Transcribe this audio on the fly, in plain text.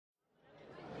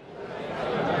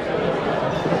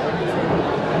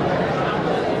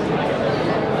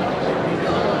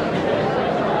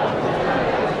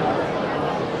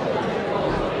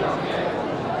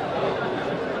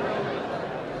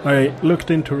I looked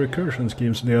into recursion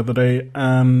schemes the other day,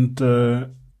 and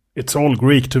it's all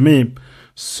Greek to me.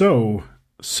 So,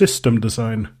 system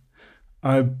design.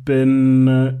 I've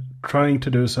been trying to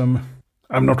do some...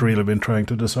 I've not really been trying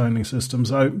to designing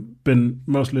systems. I've been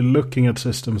mostly looking at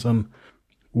systems and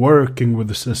working with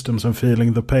the systems and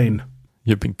feeling the pain.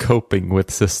 You've been coping with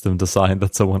system design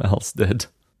that someone else did.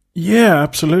 Yeah,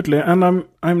 absolutely. And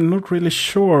I'm not really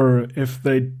sure if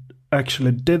they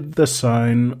actually did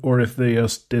design or if they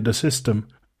just did a system.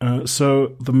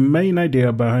 So the main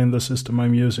idea behind the system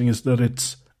I'm using is that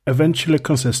it's eventually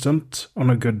consistent on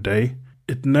a good day.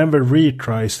 It never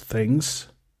retries things,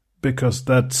 because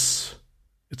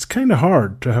it's kind of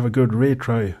hard to have a good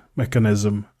retry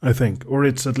mechanism, I think. Or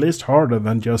it's at least harder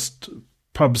than just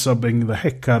pub-subbing the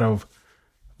heck out of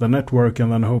the network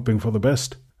and then hoping for the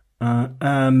best.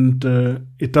 And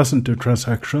it doesn't do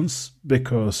transactions,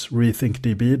 because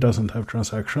RethinkDB doesn't have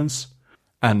transactions.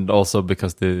 And also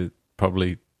because they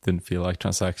probably didn't feel like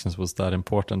transactions was that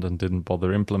important and didn't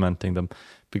bother implementing them.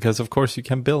 Because, of course, you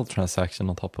can build transaction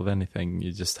on top of anything.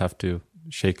 You just have to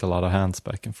shake a lot of hands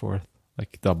back and forth,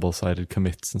 like double-sided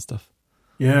commits and stuff.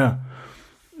 Yeah.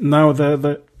 Now,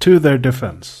 to their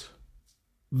defense,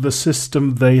 the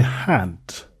system they had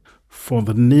for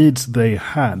the needs they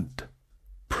had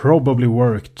probably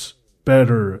worked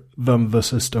better than the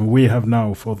system we have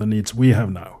now for the needs we have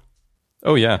now.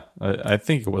 Oh, yeah. I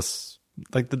think it was...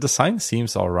 Like, the design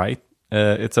seems all right.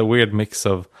 It's a weird mix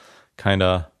of kind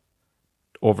of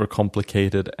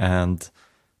overcomplicated and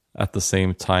at the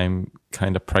same time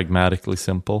kind of pragmatically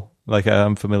simple. Like,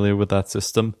 I'm familiar with that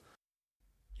system.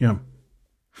 Yeah.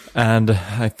 And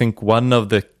I think one of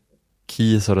the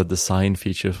key sort of design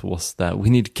features was that we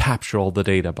need to capture all the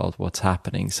data about what's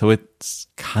happening. So it's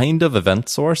kind of event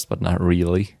sourced, but not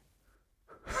really.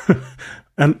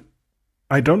 And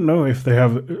I don't know if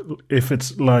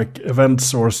it's like event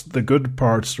sourced the good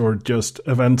parts or just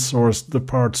event sourced the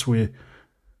parts we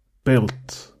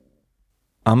built.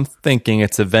 I'm thinking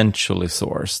it's eventually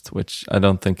sourced, which I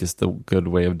don't think is the good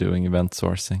way of doing event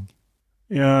sourcing.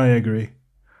 Yeah, I agree.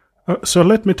 So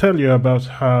let me tell you about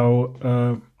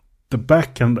how the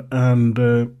backend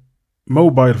and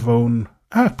mobile phone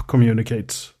app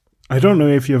communicates. I don't know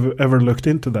if you've ever looked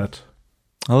into that.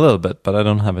 A little bit, but I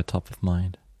don't have it top of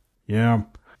mind. Yeah.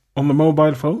 On the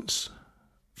mobile phones,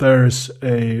 there's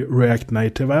a React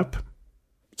Native app.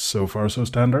 So far, so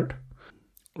standard.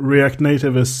 React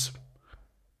Native is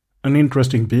an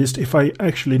interesting beast. If I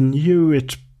actually knew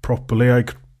it properly, I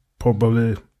could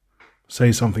probably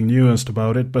say something nuanced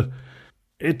about it, but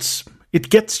it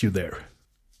gets you there,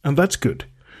 and that's good.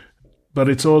 But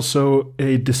it's also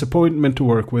a disappointment to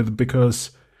work with,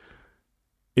 because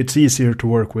it's easier to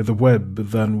work with the web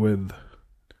than with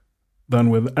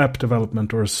app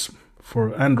development or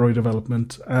for Android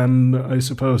development, and I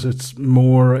suppose it's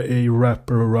more a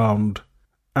wrapper around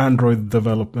Android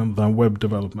development than web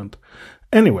development.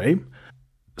 Anyway,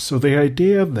 so the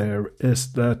idea there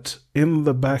is that in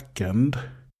the backend,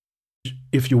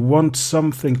 if you want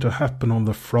something to happen on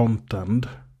the front end,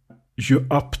 you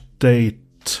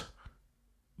update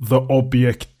the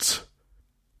object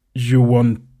you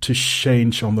want to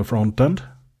change on the front end,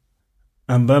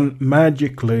 and then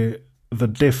magically the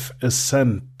diff is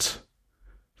sent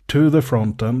to the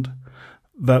front end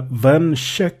that then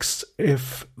checks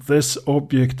if this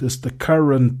object is the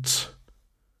current,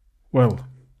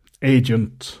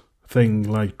 agent thing,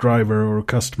 like driver or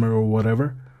customer or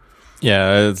whatever.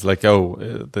 Yeah, it's like,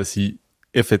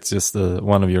 if it's just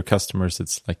one of your customers,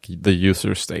 it's like the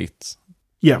user state.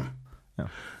 Yeah.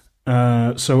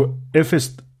 So if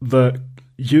it's the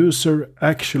user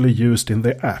actually used in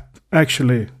the app,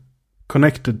 actually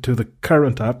connected to the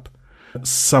current app,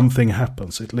 something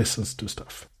happens. It listens to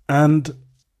stuff. And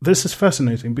this is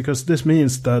fascinating, because this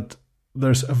means that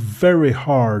there's a very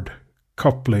hard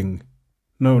coupling.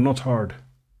 No, not hard.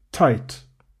 Tight.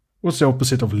 What's the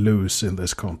opposite of loose in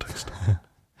this context?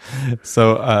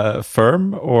 So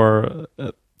firm, or...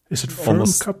 is it firm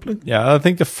coupling? Yeah, I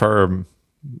think a firm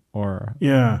or...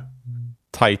 Yeah.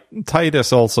 Tight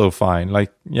is also fine.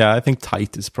 Like, yeah, I think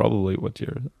tight is probably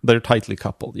they're tightly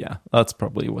coupled. Yeah, that's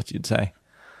probably what you'd say.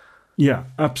 Yeah,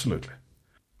 absolutely.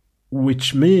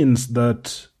 Which means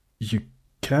that you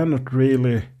cannot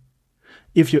really,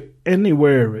 if you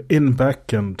anywhere in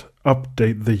backend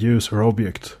update the user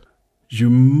object, you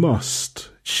must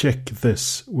check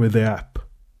this with the app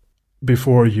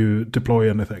before you deploy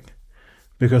anything,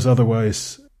 because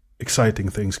otherwise exciting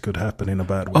things could happen in a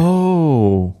bad way.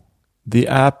 Oh, the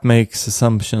app makes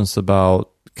assumptions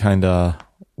about kind of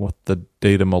what the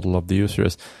data model of the user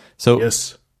is. So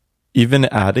yes, even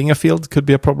adding a field could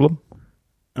be a problem?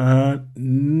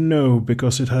 No,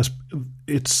 because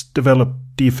it's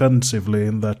developed defensively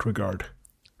in that regard.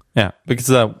 Yeah, because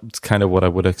that's kind of what I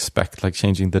would expect, like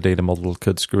changing the data model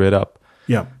could screw it up.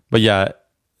 Yeah. But yeah,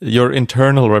 your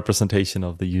internal representation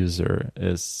of the user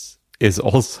is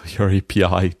also your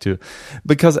API too,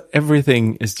 because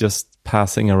everything is just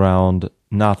passing around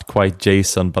not quite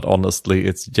JSON, but honestly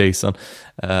it's JSON.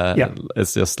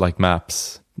 It's just like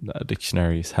maps,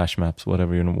 dictionaries, hash maps,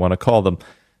 whatever you want to call them.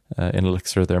 In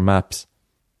Elixir, they're maps.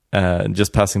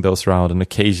 Just passing those around and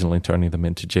occasionally turning them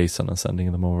into JSON and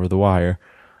sending them over the wire.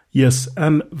 Yes,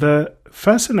 and the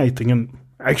fascinating and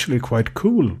actually quite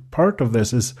cool part of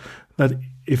this is that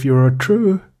if you're a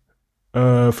true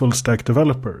full stack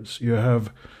developers, you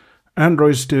have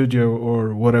Android Studio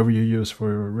or whatever you use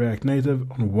for React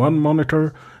Native on one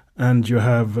monitor, and you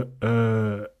have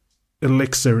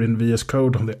Elixir in VS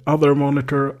Code on the other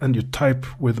monitor, and you type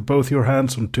with both your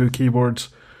hands on two keyboards.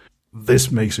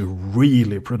 This makes you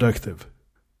really productive.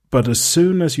 But as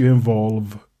soon as you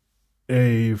involve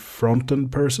a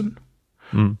front-end person,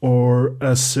 or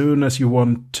as soon as you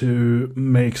want to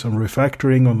make some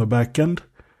refactoring on the back end,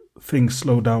 things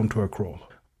slow down to a crawl.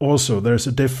 Also, there's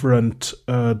a different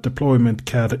deployment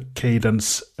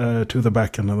cadence to the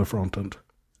back end and the front end.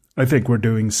 I think we're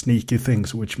doing sneaky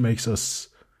things which makes us,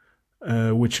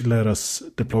 which let us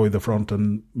deploy the front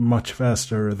end much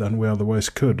faster than we otherwise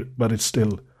could, but it's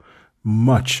still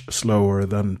much slower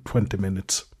than 20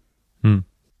 minutes.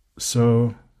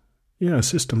 So, yeah,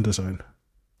 system design.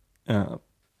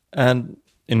 And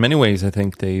in many ways, I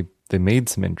think they made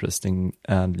some interesting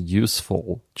and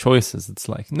useful choices. It's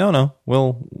like, no,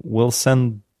 we'll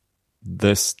send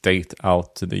this state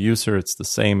out to the user. It's the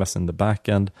same as in the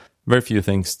backend. Very few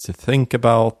things to think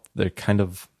about. They're kind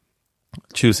of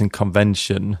choosing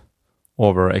convention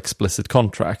over explicit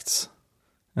contracts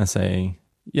and saying,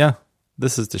 yeah,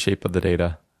 this is the shape of the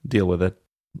data, deal with it.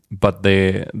 But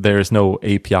there is no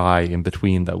API in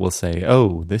between that will say,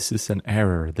 oh, this is an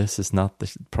error, this is not the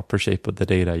proper shape of the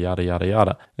data, yada, yada,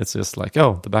 yada. It's just like,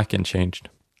 oh, the backend changed.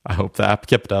 I hope the app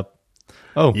kept up.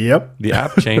 Oh, yep, the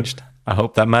app changed. I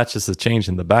hope that matches the change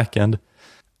in the backend.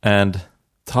 And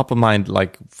top of mind,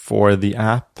 like for the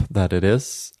app that it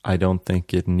is, I don't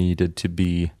think it needed to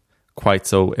be quite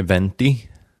so eventy.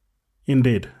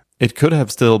 Indeed. It could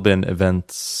have still been event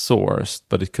sourced,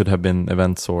 but it could have been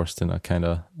event sourced in a kind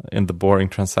of in the boring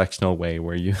transactional way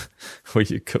where you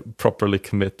properly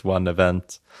commit one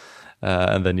event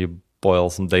and then you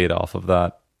boil some data off of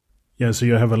that. Yeah, so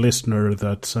you have a listener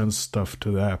that sends stuff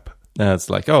to the app. And it's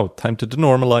like, oh, time to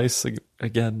denormalize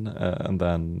again, and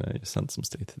then you send some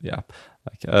state to the app.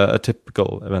 Like a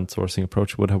typical event sourcing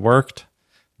approach would have worked.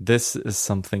 This is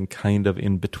something kind of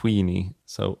in betweeny.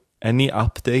 So any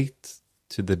update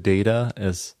to the data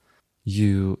is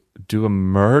you do a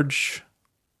merge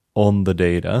on the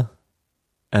data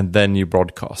and then you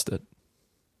broadcast it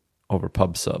over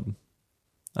PubSub.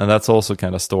 And that's also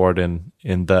kind of stored in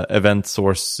the event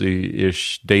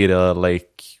source-ish data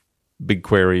like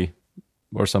BigQuery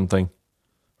or something,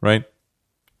 right?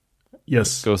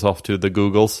 Yes. Goes off to the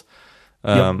Googles.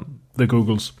 The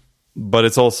Googles. But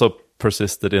it's also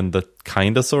persisted in the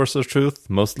kind of source of truth,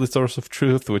 mostly source of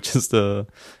truth, which is the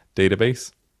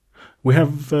database. We have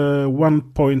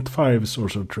 1.5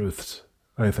 source of truths,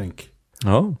 I think.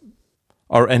 Oh.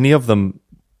 Are any of them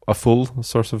a full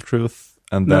source of truth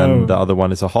and then the other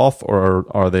one is a half, or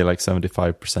are they like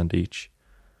 75% each?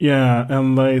 Yeah,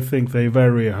 and I think they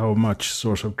vary how much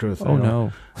source of truth they are.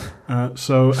 No.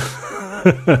 So,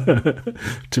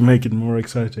 to make it more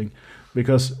exciting,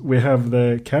 because we have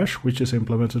the cache, which is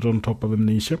implemented on top of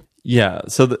Amnesia. Yeah,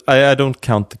 so I don't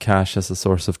count the cache as a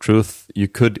source of truth. You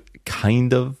could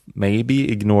kind of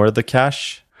maybe ignore the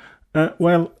cache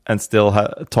and still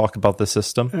talk about the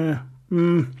system.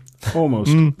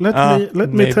 Almost.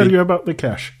 Let me tell you about the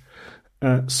cache.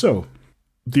 So,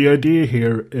 the idea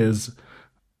here is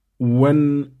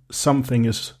when something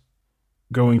is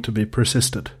going to be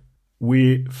persisted,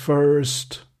 we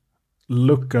first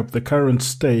look up the current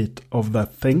state of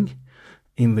that thing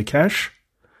in the cache.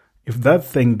 If that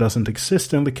thing doesn't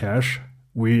exist in the cache,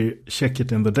 we check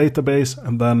it in the database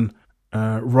and then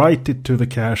write it to the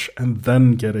cache and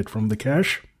then get it from the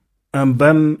cache. And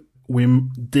then we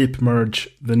deep merge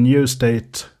the new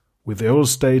state with the old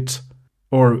state,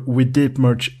 or we deep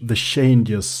merge the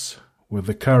changes with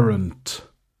the current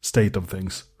state of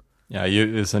things. Yeah,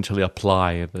 you essentially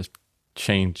apply the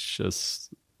changes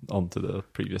onto the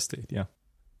previous state, yeah.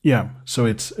 Yeah, so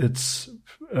it's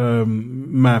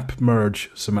map, merge,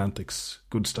 semantics,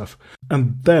 good stuff.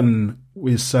 And then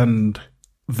we send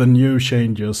the new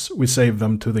changes, we save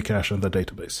them to the cache and the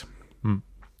database.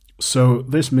 So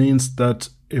this means that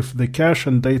if the cache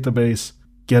and database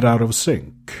get out of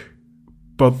sync,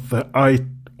 but the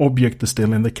object is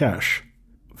still in the cache,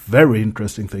 very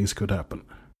interesting things could happen.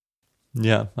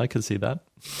 Yeah, I can see that.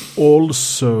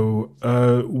 Also,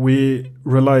 we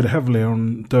relied heavily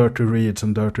on dirty reads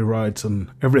and dirty writes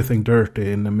and everything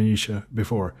dirty in Amnesia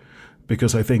before,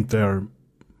 because I think they're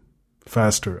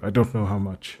faster. I don't know how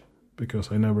much,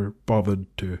 because I never bothered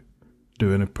to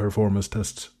do any performance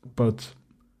tests, but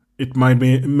it made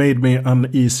me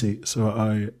uneasy, so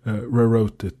I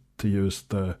rewrote it to use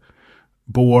the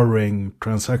boring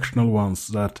transactional ones.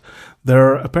 That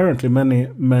there are apparently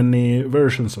many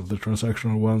versions of the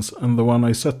transactional ones, and the one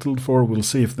I settled for, we'll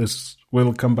see if this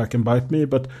will come back and bite me,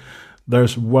 but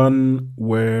there's one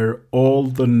where all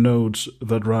the nodes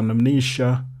that run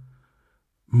Amnesia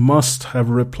must have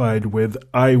replied with,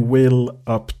 I will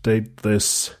update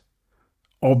this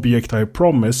object I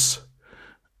promise,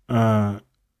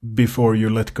 before you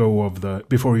let go of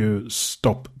before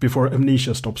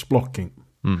Amnesia stops blocking.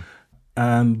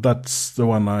 And that's the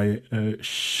one I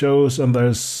chose, and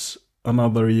there's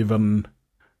another even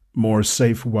more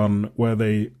safe one where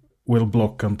they will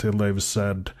block until they've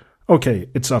said, okay,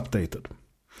 it's updated.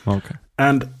 Okay.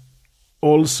 And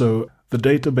also, the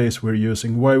database we're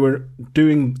using, why we're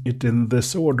doing it in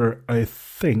this order, I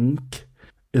think,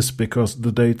 is because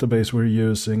the database we're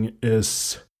using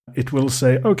it will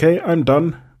say, okay, I'm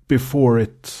done, before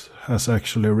it has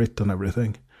actually written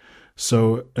everything.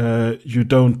 So you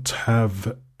don't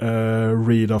have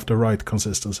read after write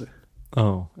consistency.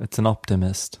 Oh, it's an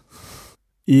optimist.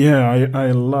 Yeah,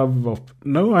 I love...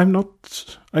 No, I'm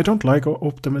not... I don't like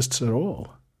optimists at all.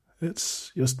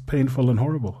 It's just painful and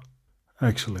horrible,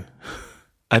 actually.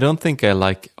 I don't think I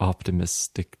like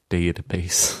optimistic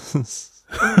databases.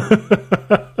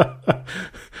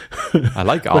 I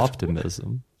like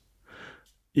optimism.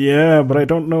 Yeah, but I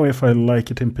don't know if I like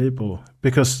it in people,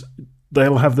 because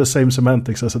they'll have the same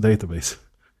semantics as a database.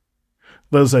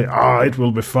 They'll say, it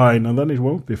will be fine, and then it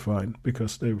won't be fine,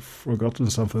 because they've forgotten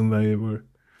something they were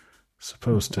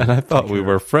supposed to. And I thought we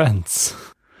were friends.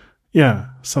 Yeah,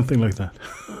 something like that.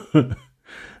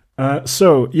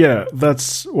 So, yeah,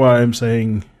 that's why I'm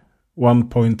saying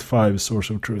 1.5 source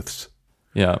of truths.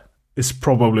 Yeah. It's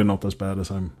probably not as bad as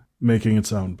I'm making it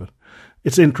sound, but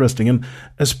it's interesting, and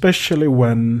especially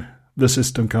when the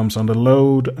system comes under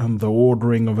load and the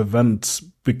ordering of events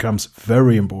becomes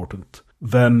very important,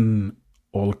 then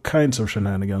all kinds of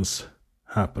shenanigans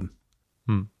happen.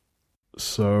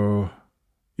 So,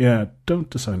 yeah, don't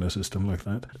design a system like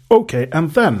that. Okay,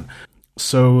 and then,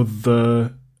 so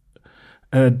the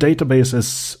database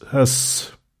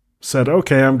has said,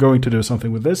 okay, I'm going to do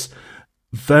something with this.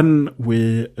 Then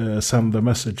we send the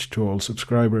message to all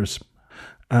subscribers.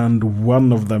 And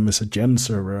one of them is a gen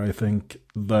server, I think,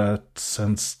 that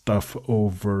sends stuff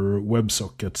over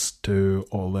WebSockets to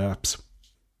all the apps.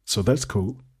 So that's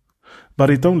cool. But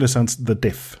it only sends the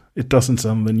diff. It doesn't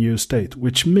send the new state,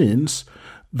 which means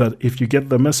that if you get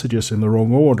the messages in the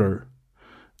wrong order,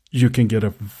 you can get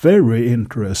a very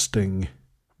interesting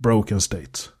broken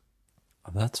state.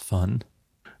 Oh, that's fun.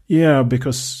 Yeah,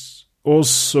 because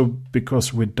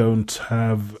we don't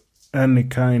have any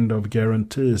kind of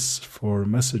guarantees for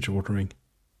message ordering.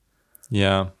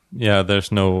 Yeah,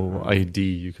 there's no ID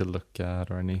you could look at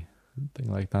or anything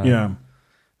like that. Yeah.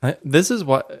 This is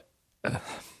what,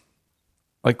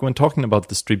 like when talking about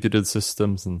distributed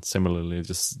systems and similarly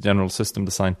just general system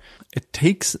design, it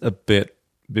takes a bit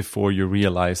before you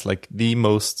realize like the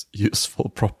most useful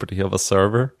property of a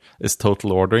server is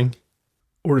total ordering.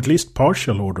 Or at least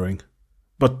partial ordering.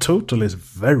 But total is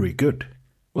very good.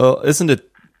 Well, isn't it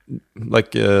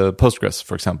like Postgres,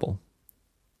 for example?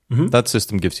 Mm-hmm. That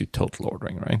system gives you total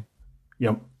ordering, right?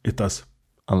 Yeah, it does.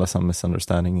 Unless I'm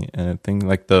misunderstanding anything.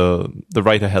 Like the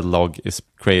write-ahead log is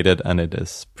created and it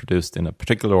is produced in a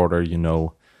particular order. You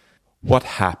know what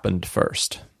happened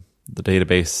first. The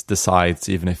database decides,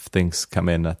 even if things come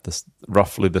in at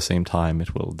roughly the same time,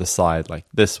 it will decide like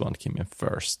this one came in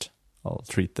first. I'll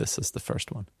treat this as the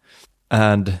first one.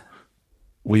 And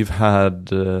we've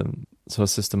had... So a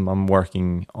system I'm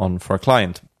working on for a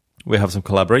client, we have some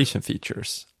collaboration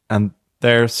features, and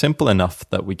they're simple enough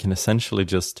that we can essentially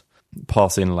just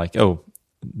pass in like, oh,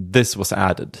 this was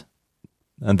added,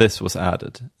 and this was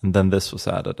added, and then this was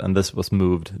added, and this was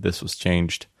moved, this was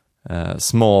changed.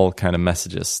 Small kind of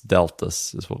messages,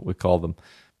 deltas is what we call them.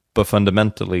 But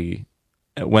fundamentally,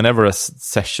 whenever a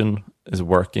session is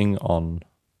working on,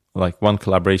 like one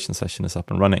collaboration session is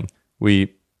up and running,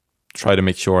 we try to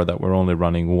make sure that we're only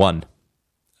running one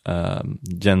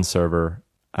gen server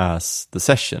as the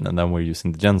session, and then we're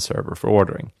using the gen server for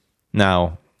ordering.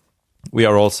 Now, we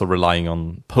are also relying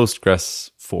on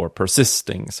Postgres for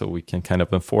persisting, so we can kind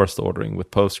of enforce the ordering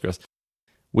with Postgres.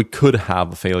 We could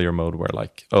have a failure mode where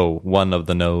like, one of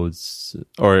the nodes,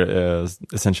 or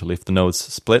essentially if the nodes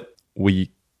split,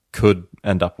 we could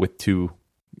end up with 2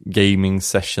 gaming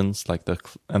sessions,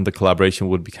 and the collaboration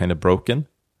would be kind of broken.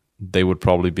 They would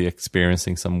probably be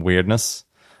experiencing some weirdness,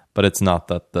 but it's not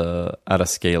that at a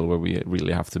scale where we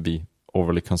really have to be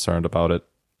overly concerned about it.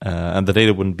 And the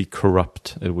data wouldn't be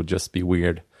corrupt. It would just be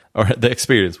weird, or the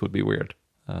experience would be weird.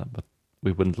 But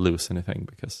we wouldn't lose anything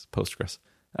because Postgres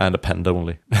and append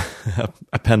only.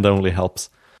 Append only helps.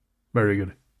 Very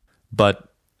good.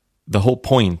 But the whole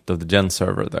point of the Gen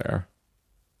server there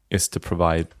is to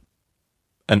provide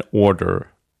an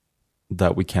order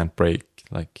that we can't break.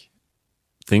 Like,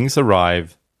 things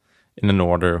arrive in an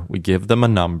order, we give them a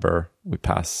number, we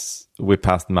pass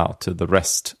them out to the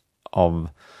rest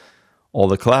of all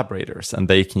the collaborators, and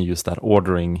they can use that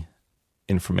ordering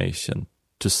information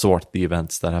to sort the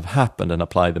events that have happened and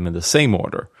apply them in the same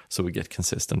order, so we get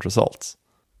consistent results.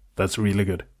 That's really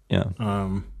good.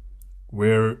 Yeah.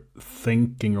 We're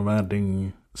thinking of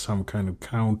adding some kind of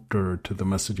counter to the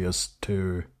messages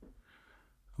to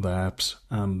the apps,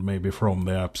 and maybe from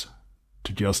the apps,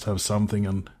 to just have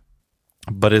something.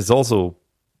 But it's also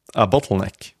a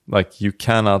bottleneck. Like, you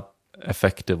cannot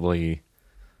effectively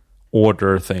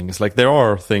order things. Like, there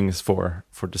are things for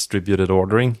distributed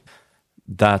ordering.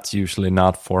 That's usually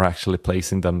not for actually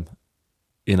placing them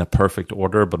in a perfect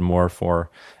order, but more for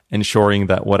ensuring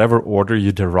that whatever order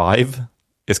you derive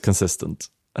is consistent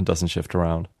and doesn't shift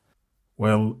around.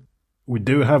 Well, we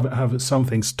do have some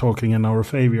things talking in our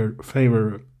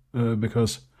favor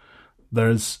because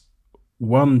there's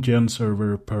one Gen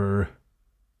server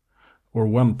or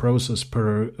one process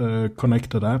per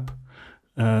connected app.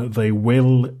 They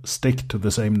will stick to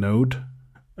the same node,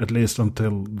 at least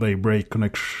until they break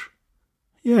connection.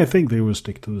 Yeah, I think they will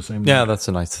stick to the same node. Yeah, that's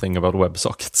a nice thing about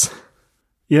WebSockets.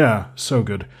 Yeah, so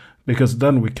good. Because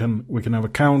then we can have a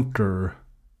counter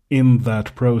in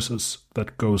that process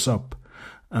that goes up.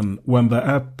 And when the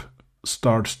app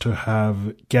starts to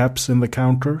have gaps in the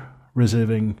counter,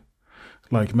 receiving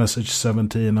like message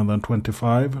 17 and then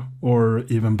 25, or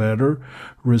even better,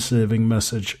 receiving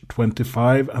message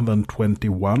 25 and then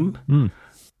 21,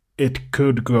 it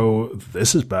could go,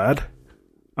 this is bad.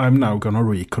 I'm now going to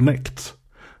reconnect.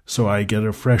 So I get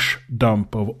a fresh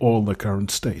dump of all the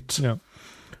current states. Yeah.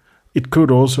 It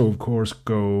could also, of course,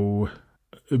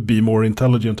 be more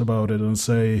intelligent about it and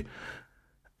say,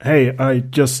 hey, I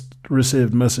just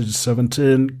received message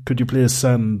 17. Could you please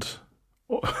send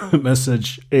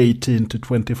message 18 to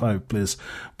 25, please?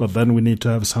 But then we need to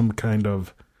have some kind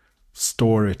of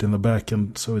store it in the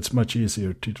backend, so it's much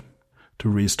easier to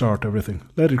restart everything.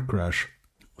 Let it crash.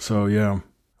 So yeah,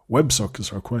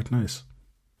 WebSockets are quite nice.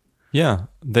 Yeah,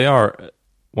 they are.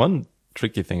 One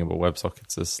tricky thing about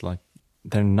WebSockets is like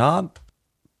they're not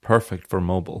perfect for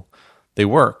mobile. They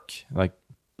work,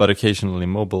 but occasionally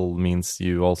mobile means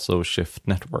you also shift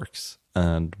networks,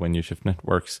 and when you shift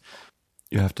networks,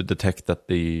 you have to detect that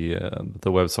the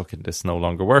WebSocket is no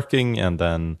longer working and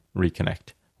then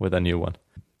reconnect with a new one,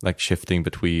 like shifting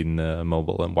between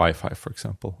mobile and Wi-Fi, for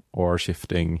example, or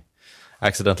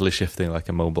accidentally shifting like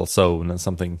a mobile zone and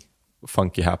something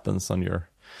funky happens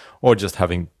or just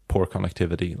having poor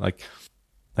connectivity. Like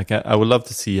I would love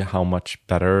to see how much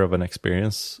better of an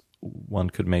experience one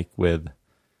could make with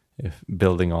if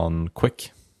building on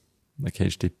Quick, like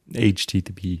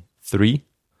HTTP 3,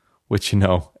 which,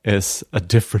 is a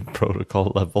different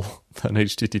protocol level than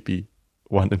HTTP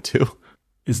 1 and 2.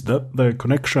 Is that the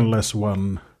connectionless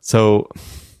one? So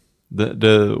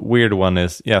the weird one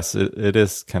is, yes, it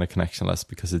is kind of connectionless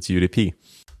because it's UDP.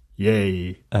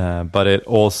 Yay. But it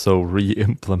also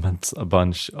re-implements a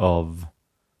bunch of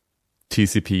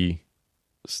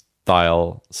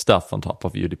TCP-style stuff on top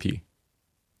of UDP.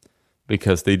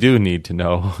 Because they do need to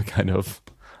know kind of,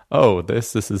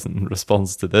 this is in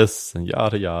response to this, and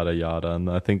yada, yada, yada. And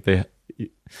I think I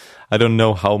don't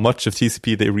know how much of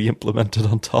TCP they re-implemented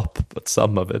on top, but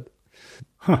some of it.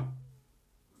 Huh.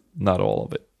 Not all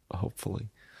of it, hopefully.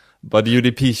 But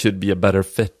UDP should be a better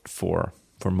fit for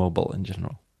mobile in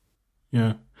general.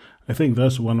 Yeah, I think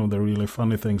that's one of the really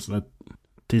funny things, that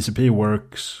TCP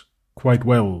works quite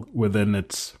well within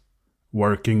its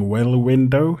working well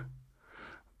window.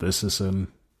 This is a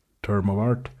term of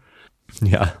art.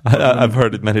 Yeah, I've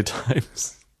heard it many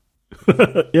times.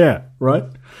 Yeah, right?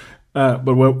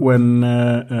 But when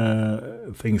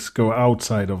things go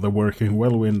outside of the working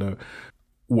well window,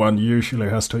 one usually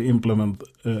has to implement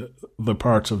the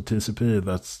parts of TCP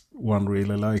that one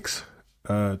really likes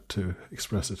to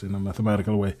express it in a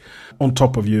mathematical way, on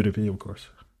top of UDP, of course.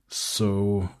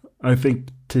 So I think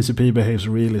TCP behaves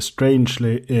really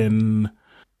strangely in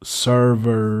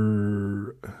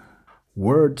server.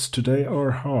 Words today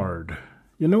are hard.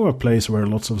 You know, a place where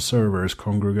lots of servers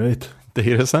congregate?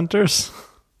 Data centers?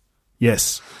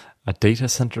 Yes. A data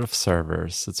center of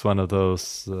servers. It's one of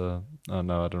those, oh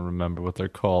no, I don't remember what they're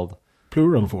called.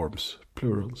 Plural forms.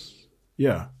 Plurals.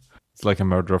 Yeah. It's like a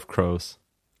murder of crows.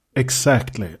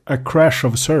 Exactly. A crash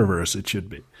of servers, it should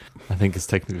be. I think it's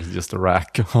technically just a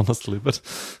rack, honestly, but...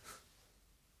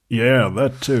 Yeah,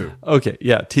 that too. Okay,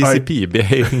 yeah, TCP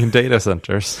behaving in data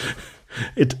centers.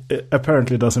 It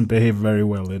apparently doesn't behave very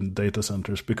well in data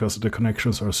centers because the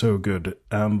connections are so good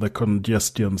and the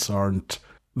congestions aren't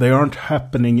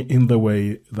happening in the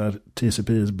way that TCP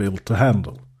is built to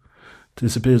handle.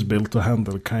 TCP is built to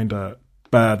handle kind of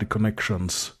bad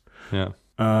connections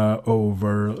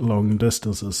over long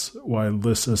distances, while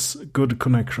this is good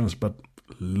connections but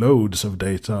loads of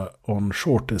data on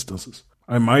short distances.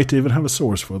 I might even have a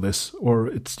source for this, or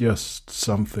it's just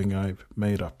something I've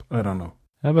made up. I don't know.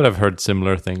 Yeah, but I've heard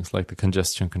similar things, like the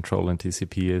congestion control in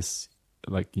TCP is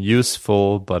like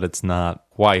useful, but it's not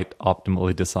quite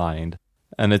optimally designed.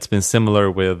 And it's been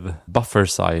similar with buffer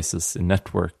sizes in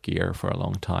network gear for a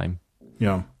long time.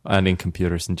 Yeah. And in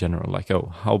computers in general, like,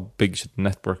 oh, how big should the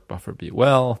network buffer be?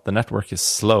 Well, the network is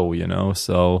slow,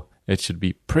 so it should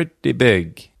be pretty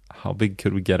big. How big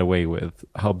could we get away with?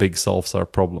 How big solves our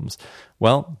problems?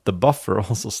 Well, the buffer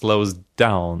also slows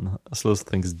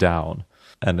things down,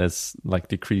 and it's like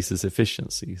decreases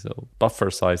efficiency. So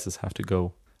buffer sizes have to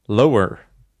go lower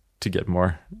to get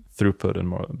more throughput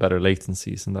and better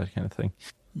latencies and that kind of thing.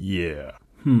 Yeah.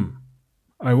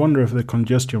 I wonder if the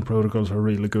congestion protocols are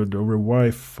really good over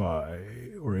Wi-Fi,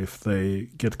 or if they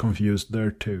get confused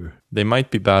there too. They might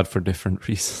be bad for different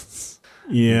reasons.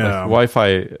 Yeah. Like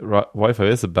Wi-Fi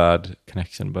is a bad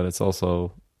connection, but it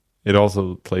also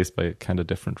plays by kind of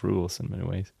different rules in many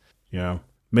ways. Yeah.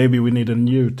 Maybe we need a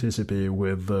new TCP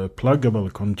with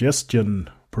pluggable congestion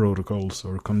protocols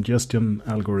or congestion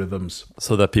algorithms.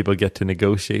 So that people get to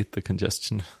negotiate the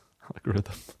congestion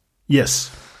algorithm.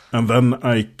 Yes. And then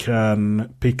I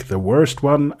can pick the worst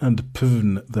one and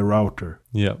poon the router.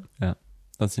 Yeah.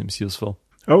 That seems useful.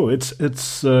 Oh,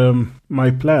 it's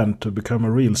my plan to become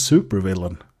a real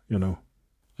supervillain,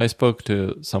 I spoke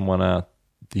to someone at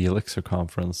the Elixir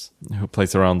conference who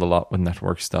plays around a lot with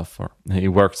network stuff, or he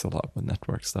works a lot with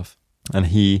network stuff.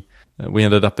 And we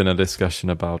ended up in a discussion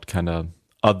about kind of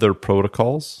other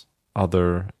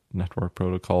network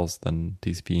protocols than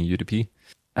TCP and UDP.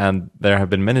 And there have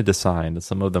been many designed, and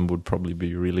some of them would probably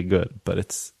be really good, but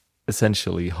it's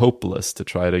essentially hopeless to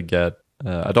try to get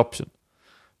adoption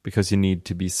because you need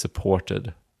to be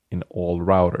supported in all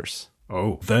routers.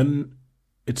 Oh, then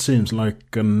it seems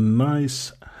like a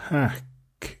nice hack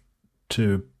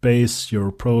to base your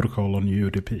protocol on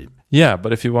UDP. Yeah,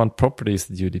 but if you want properties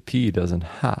that UDP doesn't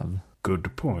have.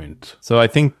 Good point. So I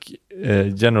think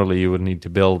generally you would need to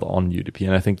build on UDP,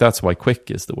 and I think that's why Quick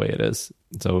is the way it is.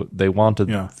 So they wanted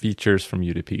features from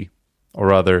UDP, or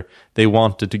rather, they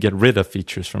wanted to get rid of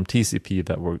features from TCP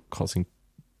that were causing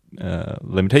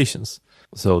limitations.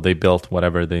 So they built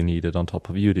whatever they needed on top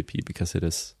of UDP because it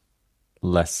is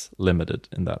less limited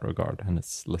in that regard, and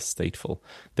it's less stateful.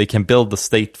 They can build the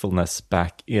statefulness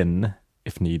back in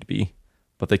if need be,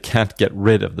 but they can't get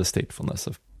rid of the statefulness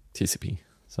of TCP.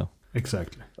 So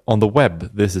exactly. On the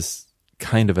web, this is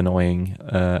kind of annoying,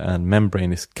 and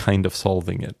Membrane is kind of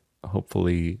solving it.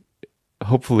 Hopefully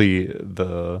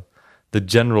the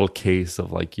general case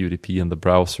of like UDP in the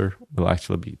browser will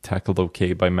actually be tackled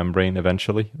okay by Membrane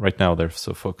eventually. Right now they're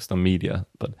so focused on media,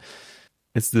 but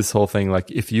it's this whole thing,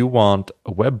 like if you want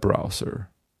a web browser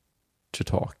to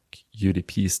talk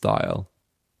UDP style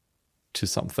to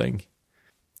something,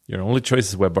 your only choice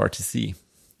is WebRTC.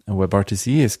 And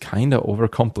WebRTC is kind of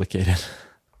overcomplicated.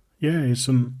 Yeah, it's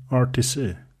an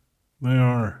RTC. They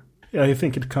are. Yeah, I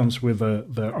think it comes with the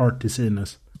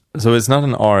RTC-ness. So it's not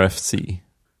an RFC.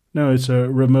 No, it's a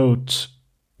remote.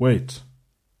 Wait,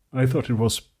 I thought it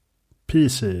was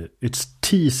PC. It's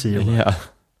TC. Yeah.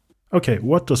 Okay,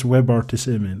 what does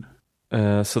WebRTC mean?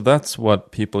 So that's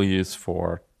what people use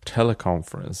for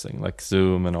teleconferencing, like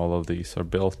Zoom and all of these are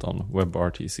built on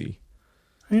WebRTC.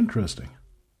 Interesting.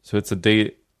 So it's a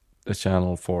data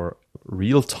channel for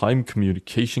real-time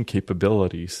communication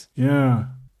capabilities. Yeah.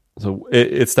 So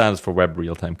it stands for Web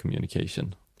Real-Time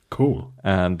Communication. Cool.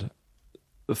 And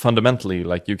fundamentally,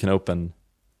 like you can open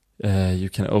a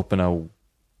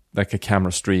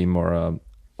camera stream or a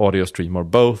audio stream or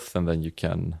both, and then you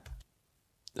can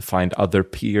find other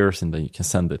peers, and then you can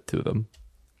send it to them.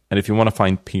 And if you want to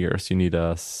find peers, you need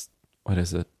a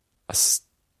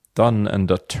stun and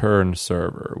a turn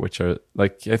server, which are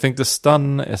like, I think the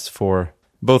stun is for,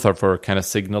 both are for kind of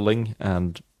signaling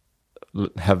and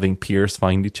having peers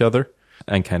find each other,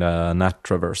 and kind of NAT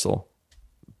traversal.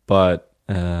 But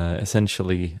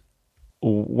essentially,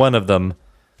 one of them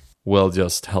will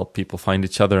just help people find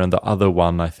each other, and the other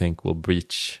one, I think, will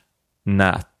breach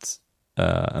NAT.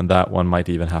 And that one might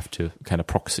even have to kind of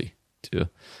proxy to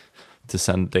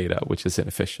send data, which is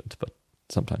inefficient, but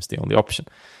sometimes the only option.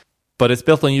 But it's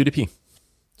built on UDP.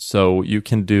 So you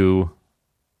can do,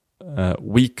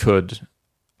 we could,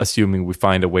 assuming we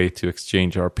find a way to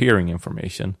exchange our peering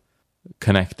information,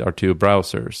 connect our two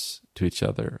browsers to each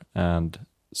other and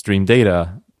stream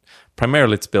data.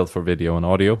 Primarily it's built for video and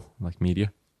audio, like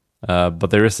media. But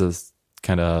there is a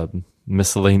kind of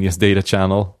miscellaneous data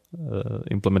channel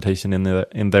implementation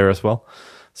in there as well.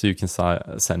 So you can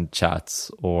send chats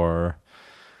or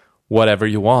whatever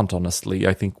you want, honestly.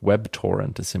 I think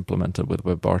WebTorrent is implemented with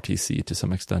WebRTC to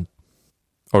some extent,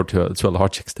 or to a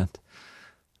large extent,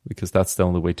 because that's the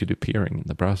only way to do peering in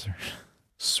the browser.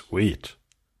 Sweet.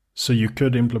 So you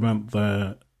could implement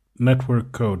the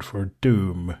network code for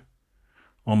Doom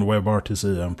on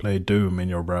WebRTC and play Doom in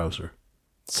your browser.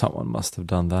 Someone must have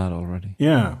done that already.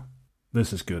 Yeah,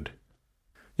 this is good.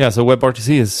 Yeah, so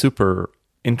WebRTC is super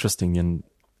interesting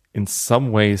in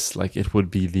some ways. Like, it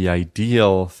would be the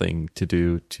ideal thing to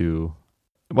do to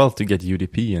get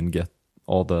UDP and get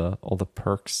all the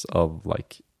perks of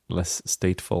like less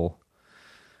stateful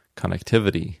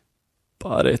connectivity.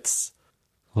 But it's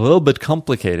a little bit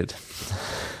complicated,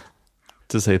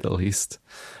 to say the least.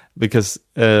 Because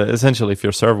essentially, if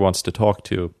your server wants to talk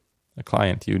to a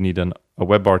client, you need a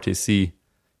WebRTC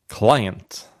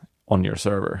client on your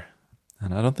server.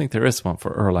 And I don't think there is one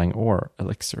for Erlang or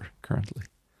Elixir currently.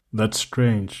 That's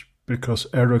strange, because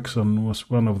Ericsson was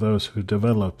one of those who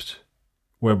developed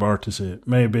WebRTC.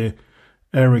 Maybe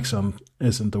Ericsson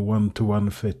isn't a one-to-one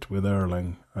fit with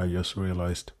Erlang, I just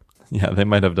realized. Yeah, they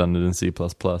might have done it in C++.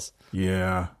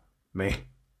 Yeah, meh.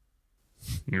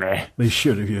 They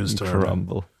should have used Erlang.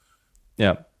 Crumble.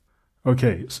 Yeah.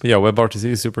 Okay. But yeah, WebRTC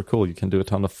is super cool. You can do a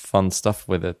ton of fun stuff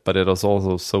with it, but it is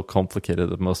also so complicated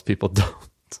that most people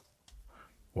don't.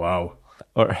 Wow.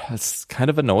 Or it's kind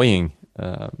of annoying.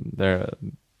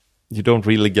 You don't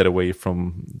really get away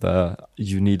from the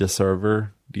you need a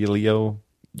server dealio.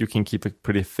 You can keep it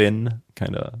pretty thin,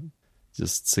 kind of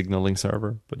just signaling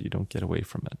server, but you don't get away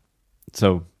from it.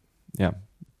 So, yeah,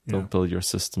 don't build your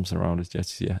systems around it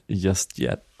just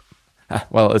yet.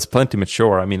 Well, it's plenty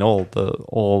mature. I mean,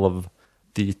 all of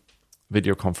the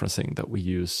video conferencing that we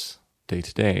use day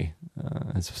to day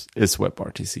is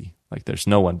WebRTC. Like, there's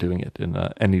no one doing it in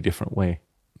any different way.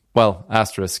 Well,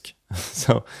 asterisk.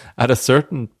 So at a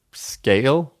certain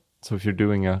scale, so if you're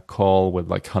doing a call with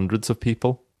like hundreds of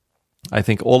people, I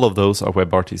think all of those are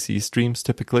WebRTC streams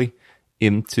typically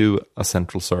into a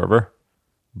central server.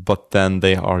 But then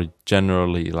they are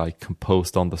generally like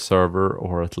composed on the server,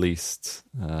 or at least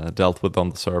dealt with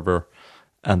on the server,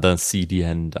 and then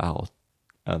CDN'd out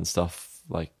and stuff,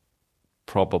 like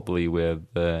probably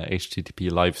with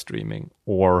HTTP live streaming,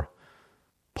 or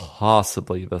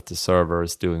possibly that the server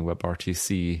is doing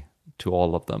WebRTC to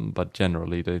all of them, but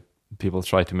generally people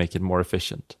try to make it more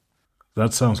efficient.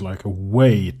 That sounds like a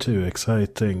way too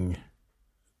exciting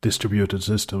distributed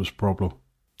systems problem.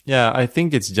 Yeah, I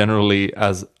think it's generally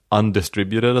as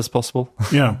undistributed as possible.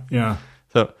 Yeah.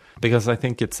 So, because I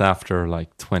think it's after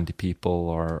like 20 people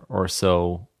or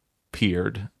so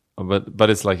peered, but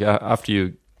it's like after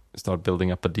you start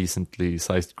building up a decently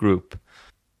sized group,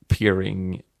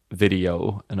 peering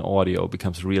video and audio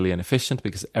becomes really inefficient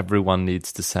because everyone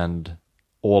needs to send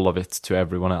all of it to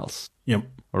everyone else. Yep.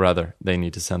 Or rather, they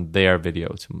need to send their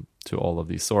video to all of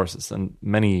these sources. And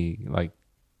many, like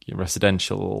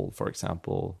residential, for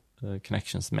example,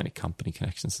 connections, many company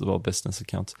connections as well, business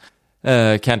accounts,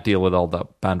 can't deal with all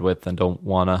that bandwidth and don't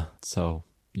wanna. So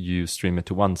you stream it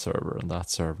to one server, and that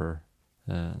server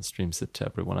streams it to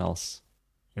everyone else.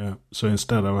 Yeah. So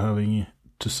instead of having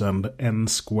to send n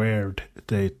squared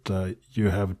data, you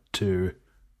have to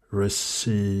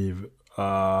receive,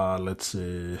 let's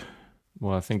see.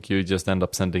 Well, I think you just end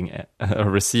up sending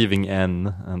receiving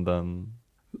n, and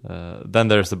then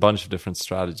there's a bunch of different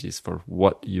strategies for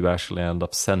what you actually end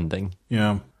up sending.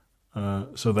 Yeah.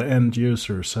 So the end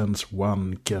user sends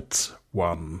 1, gets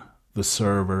 1. The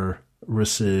server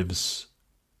receives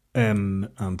n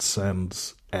and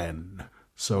sends n.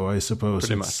 So I suppose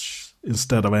pretty it's much.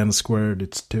 Instead of n squared,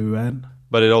 it's 2n.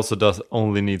 But it also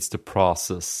only needs to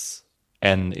process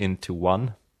n into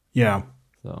 1. Yeah.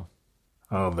 So.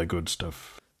 Oh, the good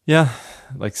stuff. Yeah,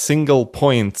 like single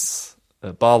points,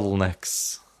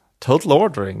 bottlenecks, total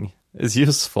ordering. is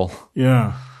useful.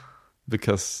 Yeah.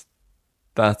 Because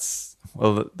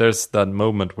there's that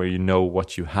moment where you know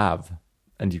what you have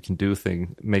and you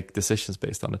can make decisions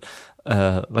based on it.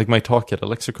 Like my talk at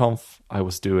ElixirConf, I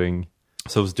was doing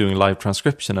live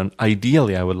transcription, and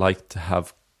ideally I would like to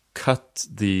have cut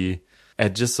the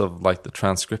edges of like the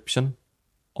transcription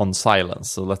on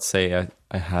silence. So let's say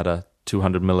I had a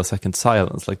 200 millisecond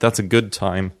silence. Like that's a good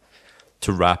time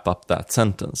to wrap up that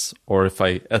sentence. Or if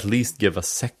I at least give a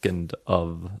second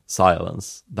of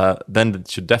silence, then it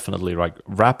should definitely like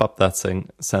wrap up that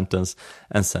sentence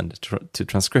and send it to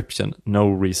transcription. No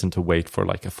reason to wait for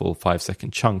like a full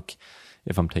 5-second chunk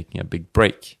if I'm taking a big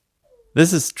break.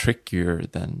 This is trickier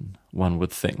than one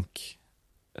would think.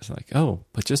 It's like, oh,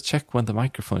 but just check when the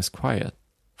microphone is quiet.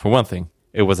 For one thing,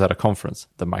 it was at a conference.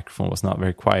 The microphone was not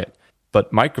very quiet.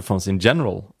 But microphones in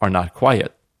general are not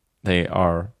quiet. They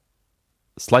are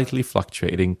slightly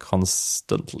fluctuating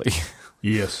constantly.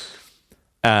 Yes.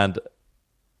 And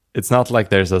it's not like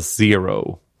there's a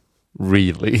zero,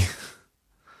 really.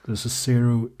 There's a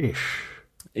zero-ish.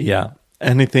 Yeah.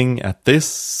 Anything at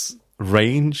this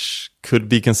range could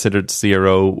be considered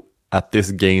zero at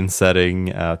this gain setting,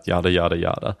 at yada, yada,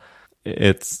 yada.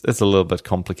 It's a little bit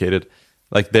complicated.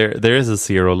 Like there is a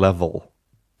zero level,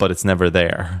 but it's never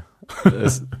there,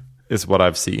 is what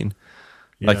I've seen.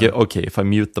 Yeah. Like, okay, if I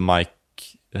mute the mic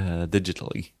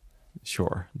digitally,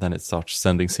 sure, then it starts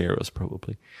sending zeros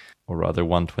probably, or rather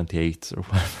 128 or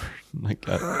whatever. Like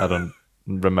I don't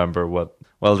remember what.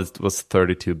 Well, it was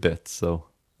 32-bit, so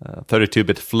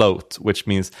 32-bit float, which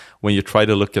means when you try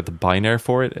to look at the binary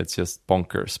for it, it's just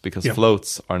bonkers because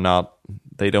floats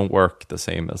they don't work the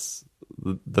same as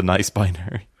the nice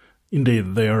binary.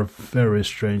 Indeed, they are very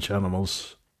strange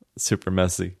animals. Super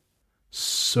messy.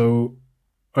 So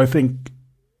I think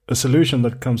a solution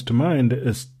that comes to mind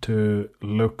is to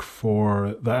look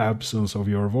for the absence of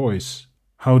your voice.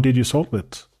 How did you solve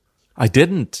it? I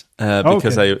didn't,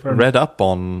 because I read up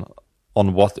on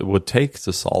what it would take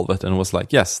to solve it and was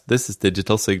like, yes, this is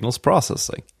digital signals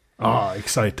processing. Ah,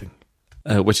 exciting.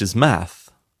 Which is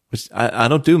math. Which I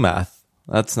don't do math.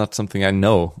 That's not something I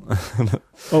know.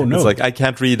 Oh, no. It's like I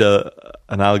can't read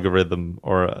an algorithm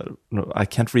I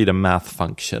can't read a math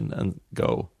function and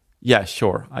go, yeah,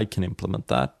 sure, I can implement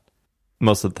that.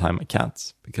 Most of the time I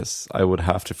can't, because I would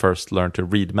have to first learn to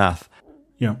read math.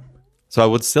 Yeah. So I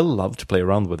would still love to play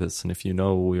around with this, and if you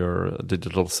know your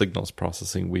digital signals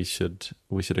processing, we should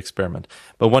experiment.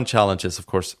 But one challenge is, of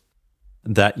course,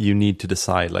 that you need to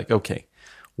decide, like, okay,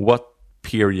 what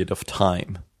period of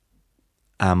time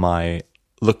am I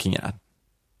looking at?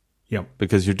 Yeah.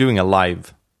 Because you're doing a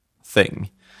live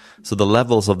thing. So the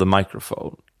levels of the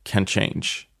microphone can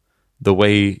change. The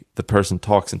way the person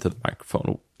talks into the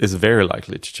microphone is very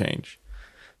likely to change.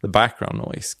 The background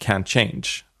noise can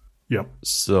change. Yeah.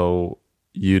 So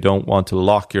you don't want to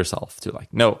lock yourself to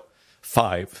like, no,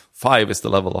 5 is the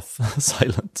level of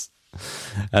silence.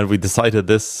 And we decided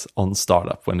this on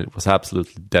startup when it was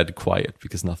absolutely dead quiet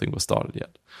because nothing was started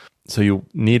yet. So you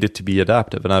need it to be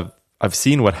adaptive. And I've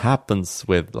seen what happens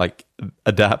with like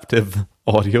adaptive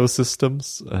audio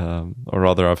systems, or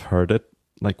rather I've heard it.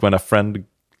 Like when a friend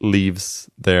leaves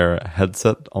their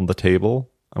headset on the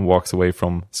table and walks away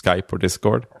from Skype or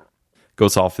Discord,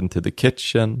 goes off into the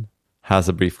kitchen, has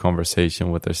a brief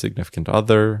conversation with their significant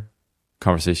other,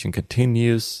 conversation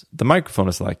continues. The microphone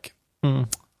is like,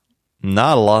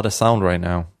 not a lot of sound right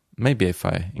now. Maybe if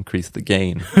I increase the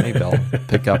gain, maybe I'll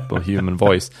pick up a human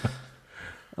voice.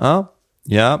 Oh,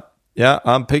 yeah,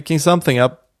 I'm picking something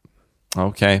up.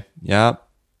 Okay, yeah,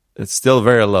 it's still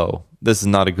very low. This is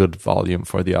not a good volume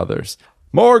for the others.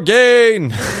 More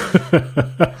gain!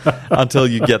 Until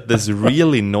you get this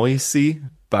really noisy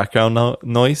background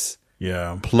noise.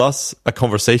 Yeah. Plus a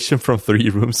conversation from 3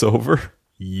 rooms over.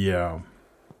 Yeah.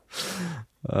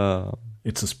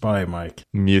 It's a spy mic.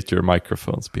 Mute your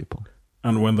microphones, people.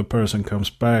 And when the person comes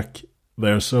back,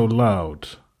 they're so loud.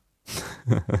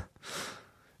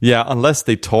 Yeah, unless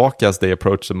they talk as they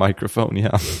approach the microphone,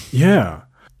 yeah. Yeah.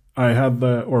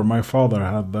 My father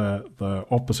had the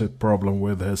opposite problem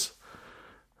with his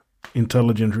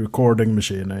intelligent recording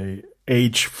machine, a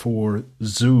H4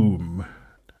 Zoom.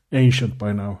 Ancient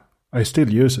by now. I still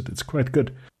use it. It's quite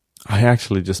good. I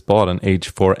actually just bought an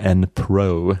H4n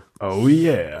Pro. Oh,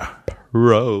 yeah.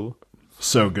 Pro.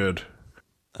 So good.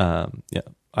 Yeah.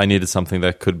 I needed something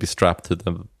that could be strapped to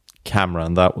the camera,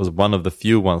 and that was one of the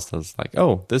few ones that's like,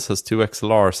 oh, this has 2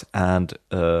 XLRs and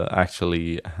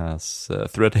actually has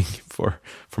threading for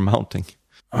mounting.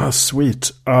 Ah,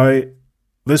 sweet.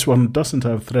 This one doesn't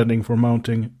have threading for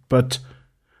mounting,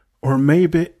 or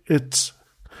maybe it's...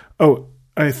 Oh,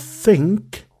 I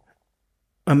think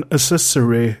an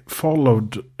accessory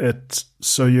followed it,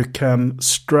 so you can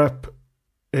strap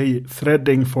a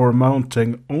threading for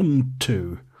mounting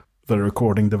onto the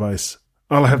recording device.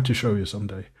 I'll have to show you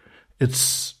someday. It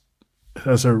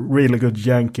has a really good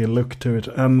Yankee look to it,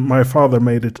 and my father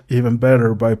made it even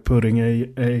better by putting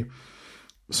a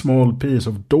small piece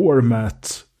of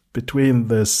doormat between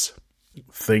this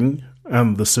thing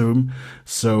and the Zoom,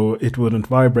 so it wouldn't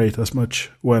vibrate as much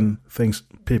when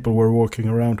people were walking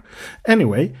around.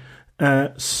 Anyway,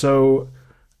 so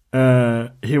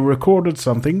he recorded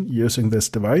something using this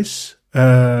device.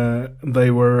 I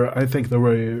think they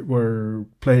were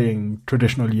playing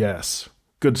traditional jazz,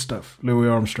 good stuff, Louis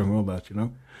Armstrong, all that,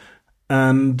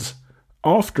 And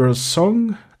after a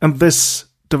song, and this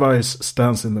device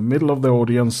stands in the middle of the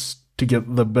audience to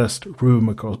get the best room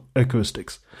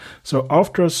acoustics. So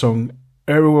after a song,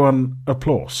 everyone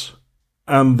applauds.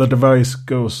 And the device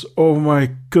goes, "Oh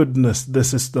my goodness,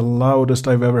 this is the loudest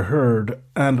I've ever heard,"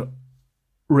 and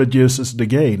reduces the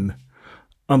gain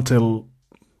until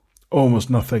almost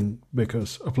nothing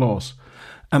because applause.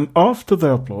 And after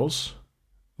the applause,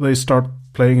 they start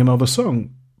playing another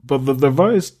song. But the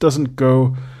device doesn't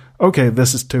go, "Okay,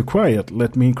 this is too quiet,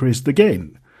 let me increase the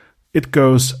gain." It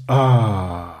goes,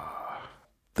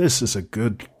 "This is a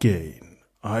good gain.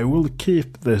 I will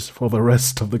keep this for the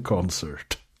rest of the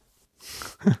concert."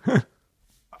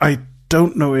 I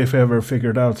don't know if I ever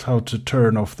figured out how to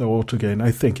turn off the auto gain.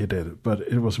 I think he did, but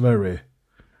it was very...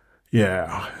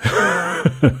 Yeah.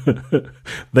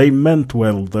 They meant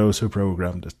well, those who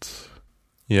programmed it.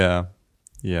 Yeah.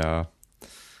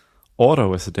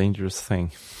 Auto is a dangerous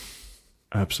thing.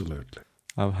 Absolutely.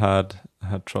 I've had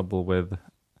trouble with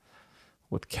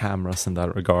cameras in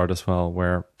that regard as well,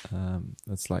 where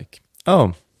it's like,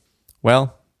 oh,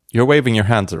 well, you're waving your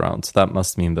hands around, so that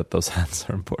must mean that those hands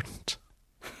are important.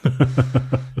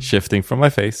 Shifting from my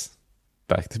face,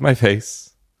 back to my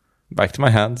face, back to my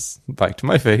hands, back to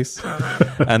my face.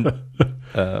 And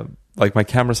like my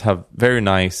cameras have very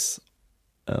nice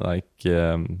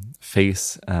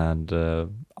face and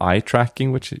eye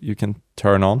tracking, which you can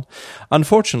turn on.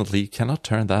 Unfortunately, you cannot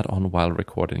turn that on while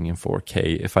recording in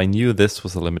 4K. If I knew this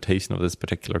was a limitation of this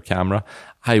particular camera,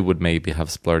 I would maybe have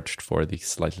splurged for the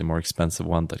slightly more expensive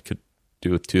one that could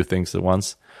do two things at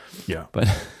once. Yeah. But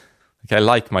I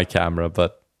like my camera,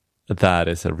 but that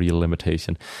is a real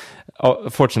limitation.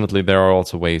 Fortunately, there are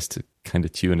also ways to kind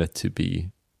of tune it to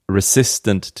be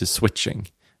resistant to switching,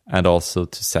 and also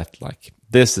to set like,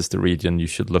 this is the region you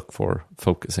should look for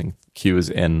focusing cues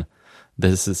in.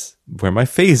 This is where my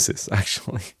face is,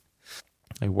 actually.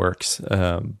 It works.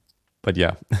 But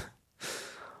yeah,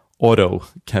 auto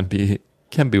can be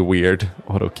weird.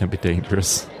 Auto can be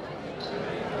dangerous.